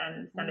and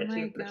send it to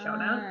you for the show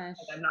notes.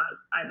 Like,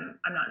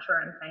 I'm not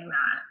sure I'm saying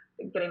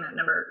that, getting that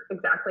number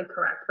exactly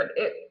correct, but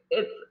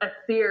it's a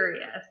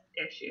serious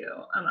issue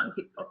among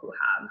people who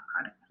have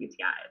chronic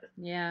UTIs.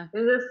 Yeah.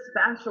 It's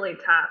especially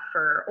tough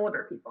for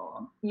older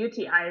people.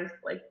 UTIs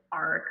like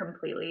are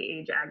completely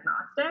age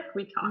agnostic.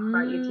 We talk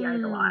about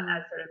UTIs a lot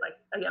as sort of like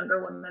a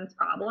younger woman's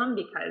problem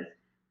because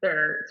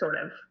they're sort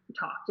of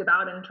talked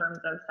about in terms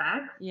of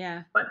sex.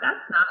 Yeah. But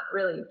that's not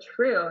really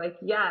true. Like,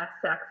 yes,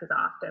 sex is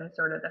often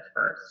sort of the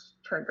first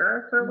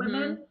trigger for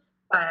women,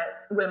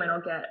 but women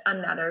will hit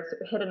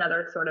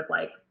another sort of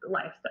like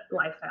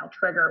lifestyle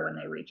trigger when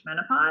they reach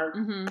menopause.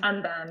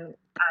 And then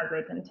as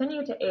they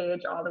continue to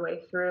age all the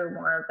way through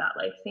more of that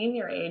like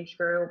senior age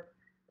group,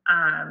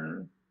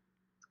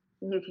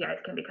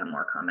 UTIs can become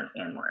more common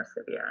and more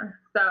severe.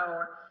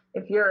 So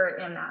if you're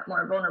in that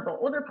more vulnerable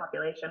older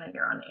population and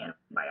you're on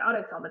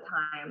antibiotics all the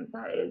time,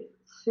 that is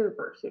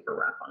super, super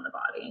rough on the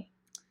body.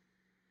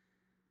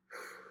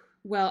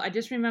 Well, I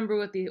just remember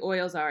what the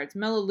oils are. It's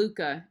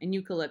melaleuca and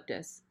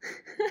eucalyptus.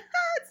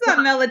 It's not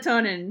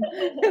melatonin.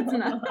 It's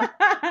not.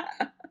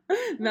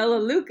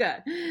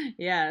 Melaleuca.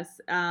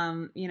 Yes.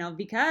 You know,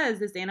 because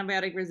this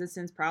antibiotic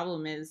resistance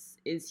problem is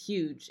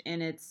huge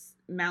and it's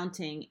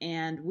mounting,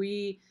 and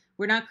we're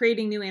not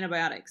creating new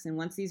antibiotics. And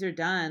once these are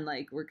done,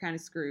 like, we're kind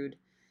of screwed.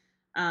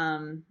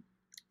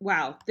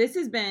 Wow, this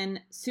has been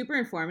super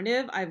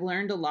informative. I've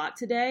learned a lot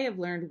today. I've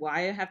learned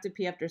why I have to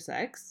pee after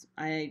sex.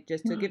 I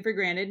just took it for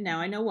granted. Now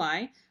I know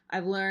why.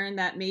 I've learned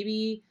that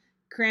maybe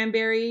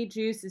cranberry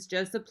juice is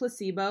just a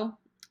placebo.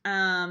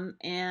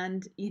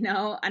 And, you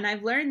know, and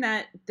I've learned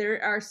that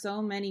there are so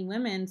many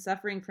women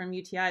suffering from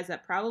UTIs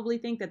that probably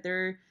think that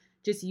they're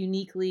just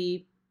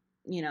uniquely,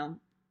 you know,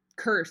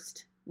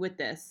 cursed with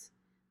this,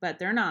 but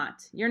they're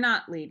not. You're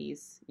not,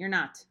 ladies. You're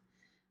not.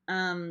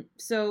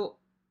 So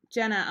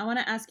Jenna, I want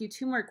to ask you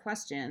two more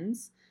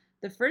questions.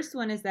 The first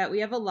one is that we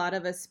have a lot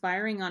of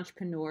aspiring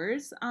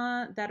entrepreneurs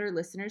that are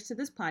listeners to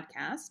this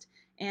podcast,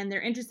 and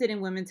they're interested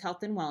in women's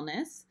health and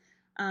wellness.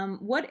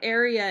 What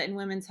area in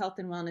women's health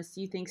and wellness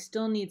do you think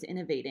still needs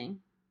innovating?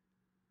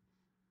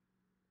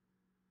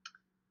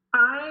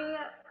 I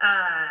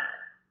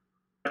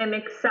am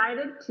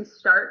excited to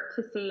start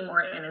to see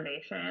more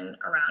innovation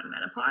around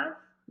menopause.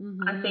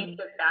 I think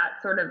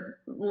that sort of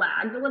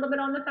lagged a little bit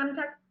on the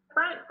femtech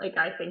front. Like,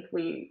 I think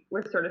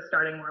we're sort of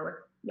starting more with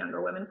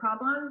younger women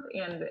problems,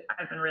 and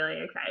I've been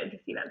really excited to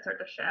see that start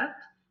to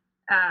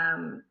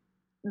shift.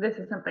 This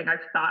is something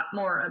I've thought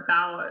more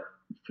about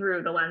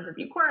through the lens of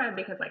Uqora,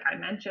 because like I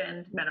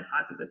mentioned,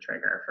 menopause is a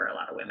trigger for a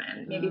lot of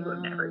women, maybe who have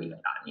never even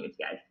gotten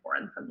UTIs before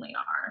and suddenly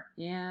are.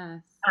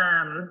 Yes.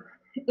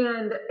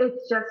 And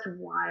it's just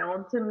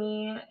wild to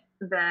me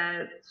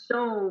that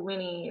so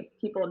many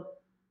people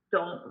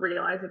don't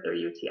realize that their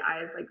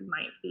UTIs like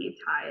might be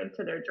tied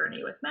to their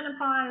journey with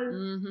menopause.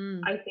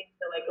 I think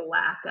the like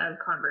lack of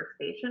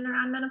conversation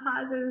around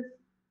menopause is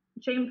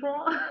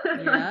shameful.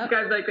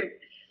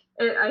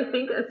 I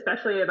think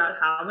especially about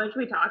how much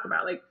we talk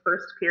about like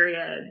first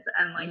periods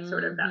and like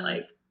sort of that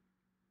like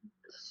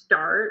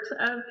start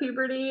of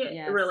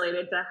puberty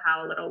related to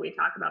how little we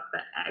talk about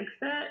the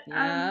exit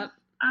of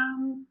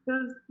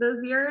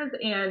those years.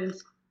 And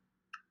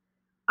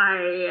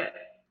I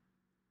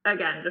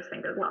again just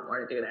think there's a lot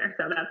more to do there,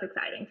 so that's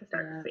exciting to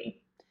start to see.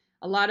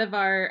 A lot of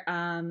our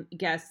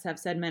guests have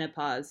said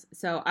menopause,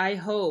 so I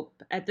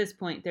hope at this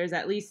point there's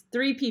at least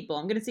 3 people.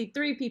 I'm going to see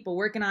 3 people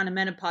working on a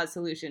menopause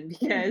solution,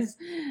 because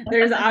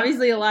there's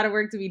obviously a lot of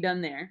work to be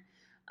done there.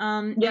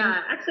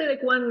 Actually,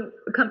 like one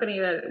company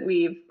that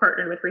we've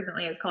partnered with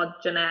recently is called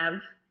Genev,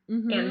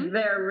 and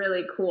they're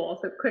really cool.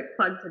 So quick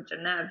plug to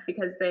Genev,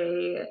 because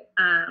they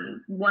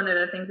one of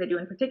the things they do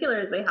in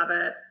particular is they have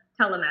a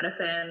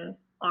telemedicine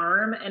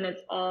arm, and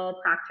it's all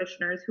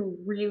practitioners who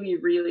really,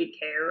 really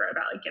care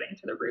about like getting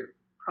to the root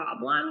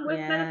problem with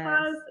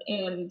menopause.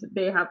 And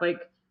they have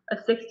like a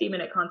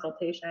 60-minute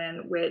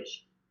consultation,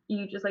 which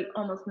you just like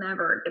almost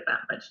never get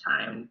that much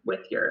time with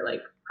your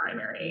like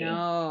primary.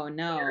 No,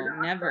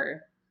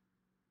 never.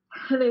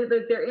 And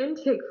their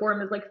intake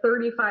form is like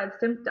 35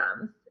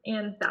 symptoms,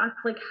 And that's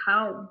like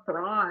how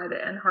broad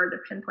and hard to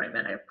pinpoint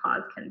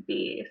menopause can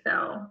be.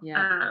 So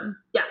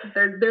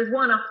there's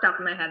one off the top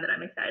of my head that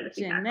I'm excited to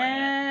see.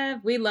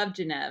 Genève. We love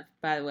Genève,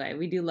 by the way.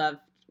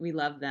 We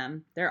love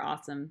them. They're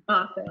awesome.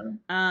 Awesome.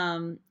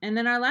 And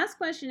then our last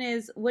question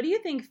is, what do you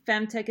think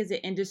femtech as an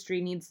industry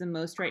needs the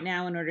most right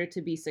now in order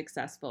to be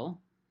successful?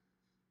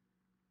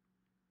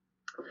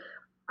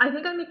 I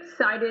think I'm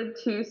excited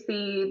to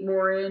see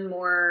more and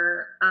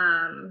more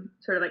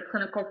sort of like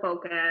clinical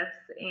focus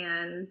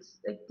and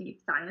like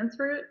deep science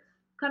roots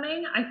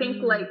coming. I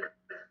think like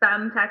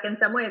femtech in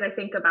some ways, I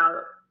think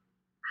about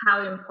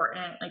how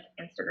important like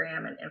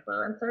Instagram and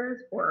influencers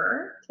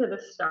were to the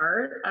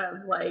start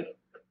of like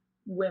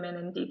women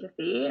in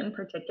D2C in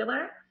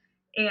particular.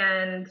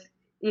 And,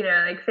 you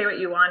know, like say what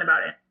you want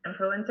about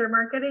influencer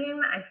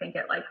marketing, I think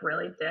it like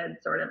really did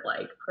sort of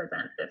like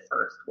present this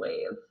first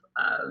wave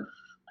of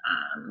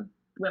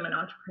women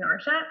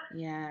entrepreneurship.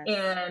 Yes.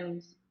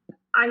 And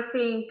I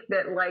think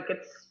that like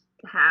it's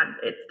had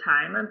its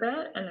time a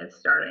bit and is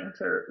starting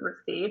to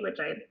recede, which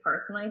I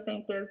personally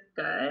think is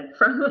good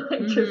from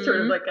like just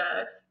sort of like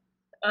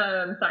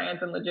a science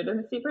and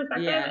legitimacy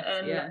perspective. Yes,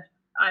 and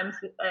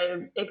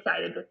I'm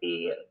excited to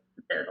see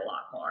there's a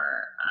lot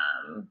more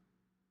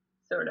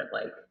sort of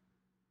like,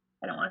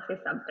 I don't want to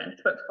say substance,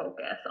 but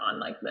focus on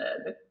like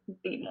the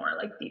more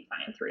like deep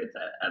science roots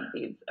of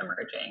these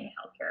emerging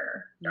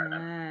healthcare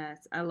startups.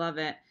 Yes, I love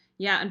it.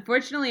 Yeah,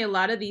 unfortunately, a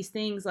lot of these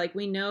things, like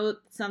we know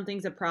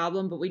something's a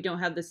problem, but we don't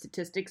have the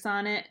statistics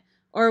on it.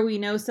 Or we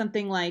know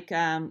something like,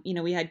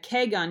 we had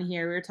Keg on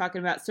here. We were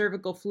talking about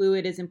cervical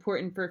fluid is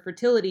important for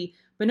fertility,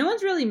 but no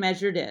one's really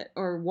measured it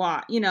or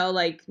what,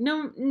 like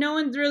no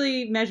one's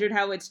really measured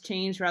how it's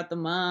changed throughout the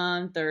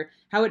month or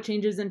how it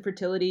changes in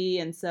fertility.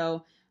 And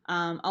so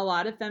a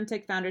lot of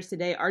femtech founders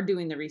today are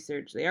doing the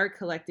research. They are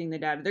collecting the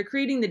data. They're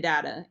creating the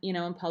data,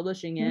 and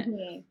publishing it.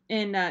 Mm-hmm.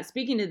 And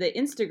speaking to the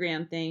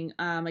Instagram thing,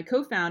 my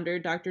co-founder,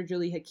 Dr.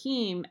 Julie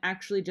Hakim,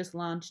 actually just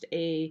launched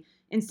a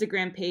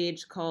Instagram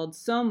page called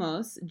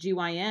Somos,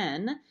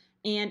 GYN,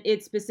 and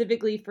it's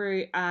specifically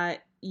for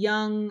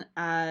young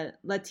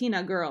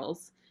Latina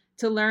girls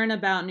to learn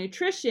about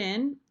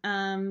nutrition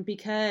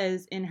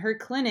because in her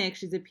clinic,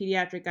 she's a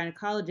pediatric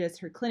gynecologist,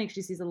 her clinic,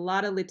 she sees a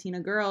lot of Latina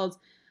girls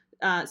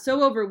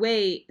so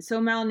overweight,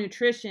 so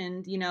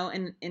malnutritioned,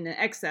 in an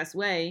excess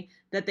way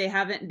that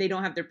they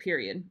don't have their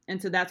period.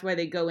 And so that's why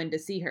they go in to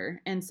see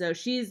her. And so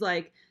she's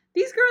like,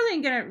 these girls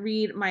ain't going to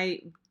read my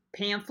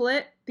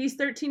pamphlet. These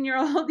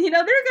 13-year-old, they're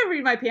going to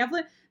read my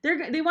pamphlet.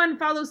 They want to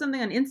follow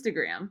something on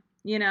Instagram,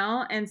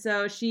 and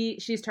so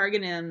she's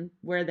targeting them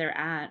where they're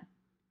at.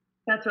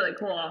 That's really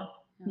cool.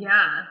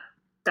 Yeah.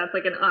 That's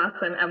like an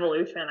awesome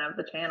evolution of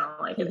the channel.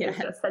 Like it is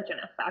just such an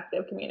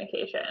effective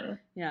communication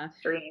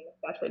stream,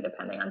 especially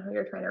depending on who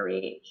you're trying to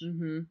reach.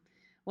 Mm-hmm.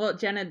 Well,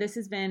 Jenna, this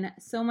has been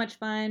so much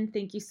fun.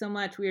 Thank you so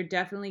much. We are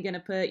definitely going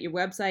to put your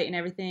website and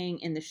everything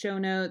in the show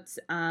notes.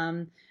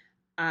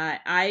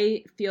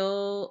 I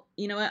feel,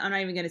 you know what, I'm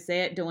not even going to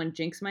say it. Don't want to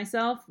jinx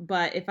myself.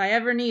 But if I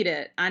ever need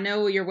it, I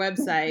know your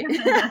website.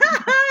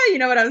 You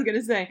know what I was going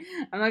to say.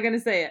 I'm not going to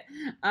say it.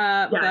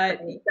 But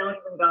don't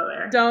even go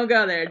there. Don't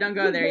go there. Don't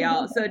go there,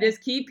 y'all. So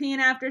just keep peeing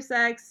after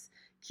sex.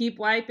 Keep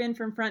wiping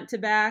from front to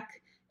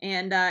back.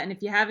 And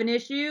if you have an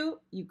issue,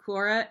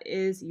 Uqora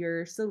is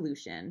your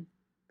solution.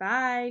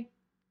 Bye.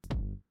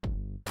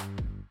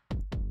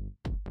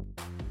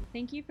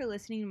 Thank you for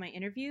listening to my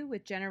interview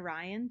with Jenna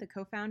Ryan, the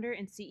co-founder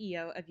and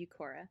CEO of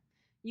Uqora.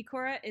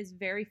 Uqora is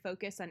very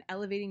focused on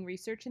elevating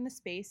research in the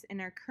space and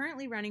are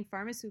currently running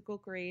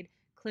pharmaceutical-grade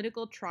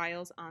clinical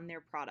trials on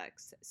their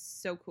products.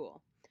 So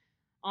cool.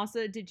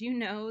 Also, did you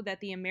know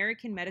that the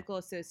American Medical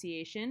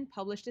Association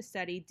published a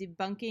study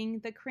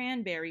debunking the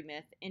cranberry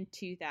myth in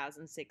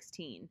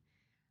 2016?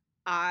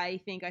 I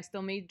think I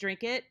still may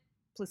drink it,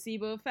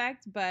 placebo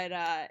effect, but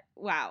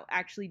wow,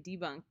 actually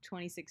debunked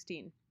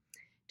 2016.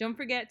 Don't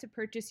forget to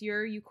purchase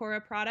your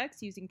Uqora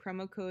products using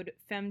promo code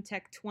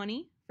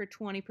FEMTECH20 for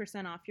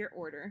 20% off your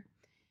order.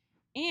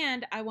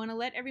 And I want to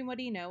let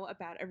everybody know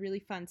about a really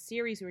fun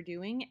series we're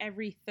doing.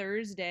 Every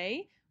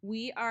Thursday,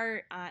 we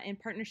are in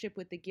partnership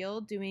with the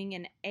Guild doing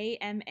an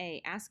AMA,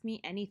 Ask Me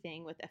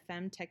Anything, with a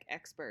femtech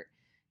expert.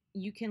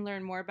 You can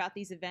learn more about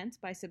these events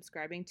by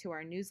subscribing to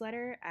our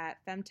newsletter at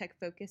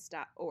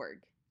femtechfocus.org.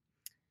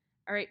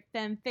 All right,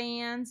 Fem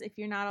fans, if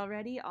you're not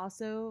already,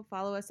 also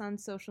follow us on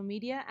social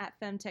media at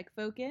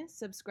FemTechFocus.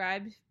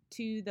 Subscribe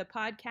to the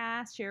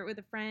podcast, share it with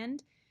a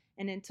friend.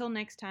 And until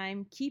next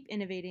time, keep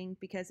innovating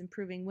because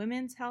improving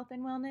women's health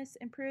and wellness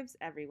improves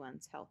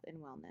everyone's health and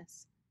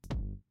wellness.